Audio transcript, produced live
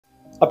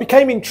I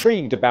became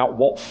intrigued about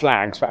what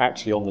flags were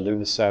actually on the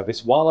lunar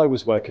surface while I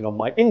was working on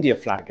my India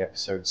flag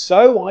episode,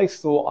 so I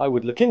thought I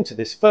would look into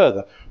this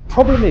further.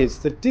 Problem is,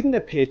 there didn't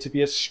appear to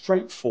be a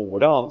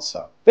straightforward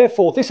answer.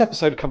 Therefore, this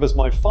episode covers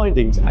my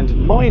findings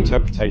and my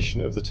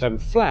interpretation of the term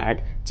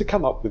flag to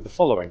come up with the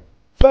following.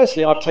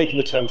 Firstly, I've taken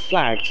the term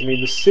flag to mean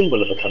the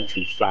symbol of a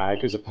country's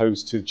flag as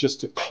opposed to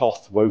just a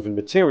cloth woven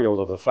material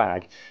of a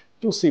flag.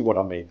 You'll see what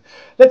I mean.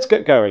 Let's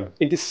get going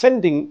in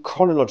descending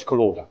chronological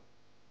order.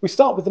 We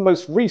start with the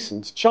most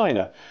recent,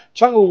 China.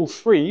 Chang'e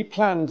 3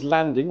 planned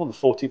landing on the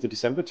 14th of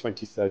December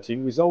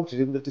 2013 resulted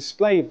in the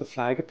display of the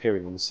flag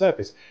appearing on the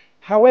surface.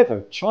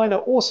 However, China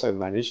also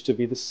managed to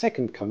be the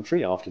second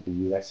country after the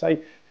USA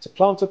to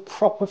plant a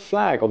proper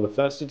flag on the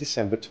 1st of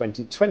December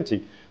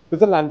 2020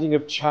 with the landing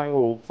of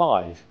Chang'e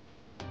 5.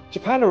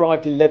 Japan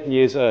arrived 11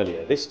 years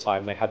earlier. This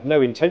time they had no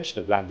intention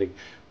of landing,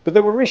 but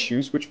there were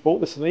issues which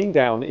brought the thing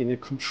down in a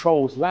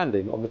controlled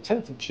landing on the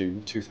 10th of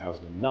June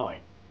 2009.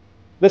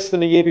 Less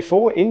than a year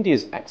before,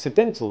 India's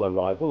accidental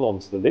arrival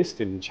onto the list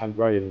in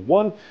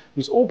Chandrayaan-1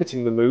 was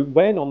orbiting the moon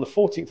when, on the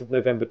 14th of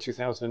November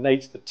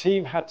 2008, the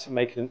team had to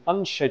make an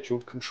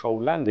unscheduled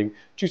controlled landing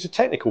due to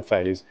technical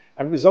failures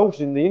and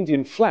resulted in the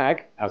Indian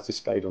flag, as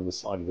displayed on the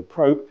side of the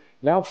probe,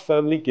 now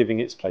firmly giving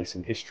its place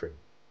in history.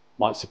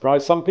 Might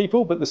surprise some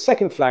people, but the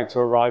second flag to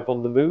arrive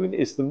on the moon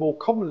is the more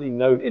commonly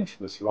known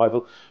infamous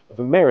arrival of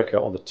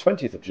America on the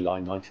 20th of July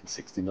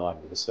 1969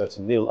 with a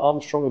certain Neil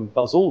Armstrong and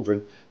Buzz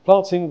Aldrin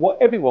planting what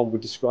everyone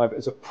would describe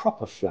as a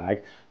proper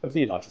flag of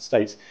the United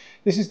States.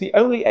 This is the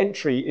only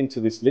entry into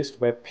this list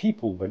where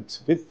people went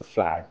with the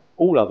flag.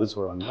 All others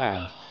were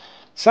unmanned.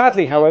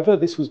 Sadly, however,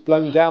 this was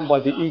blown down by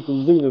the Eagle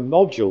lunar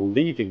module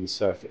leaving the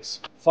surface.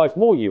 5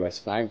 more US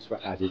flags were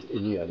added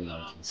in the early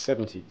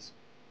 1970s.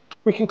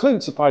 We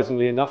conclude,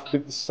 surprisingly enough,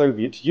 with the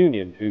Soviet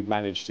Union, who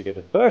managed to get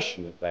a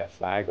version of their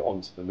flag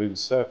onto the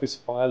moon's surface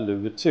via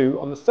Luna 2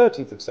 on the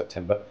 13th of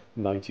September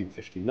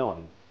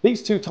 1959.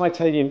 These 2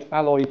 titanium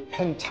alloy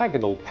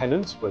pentagonal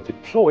pennants were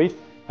deployed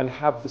and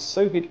have the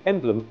Soviet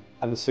emblem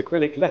and the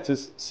Cyrillic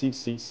letters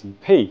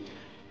CCCP.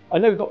 I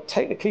know not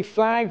technically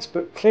flags,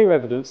 but clear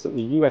evidence that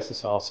the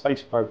USSR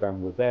space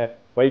program were there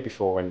way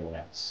before anyone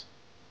else.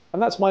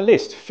 And that's my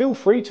list. Feel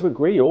free to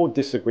agree or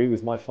disagree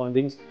with my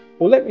findings,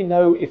 or let me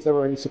know if there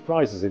are any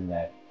surprises in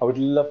there. I would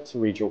love to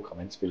read your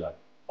comments below.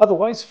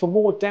 Otherwise, for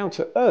more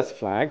down-to-earth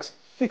flags,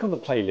 click on the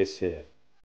playlist here.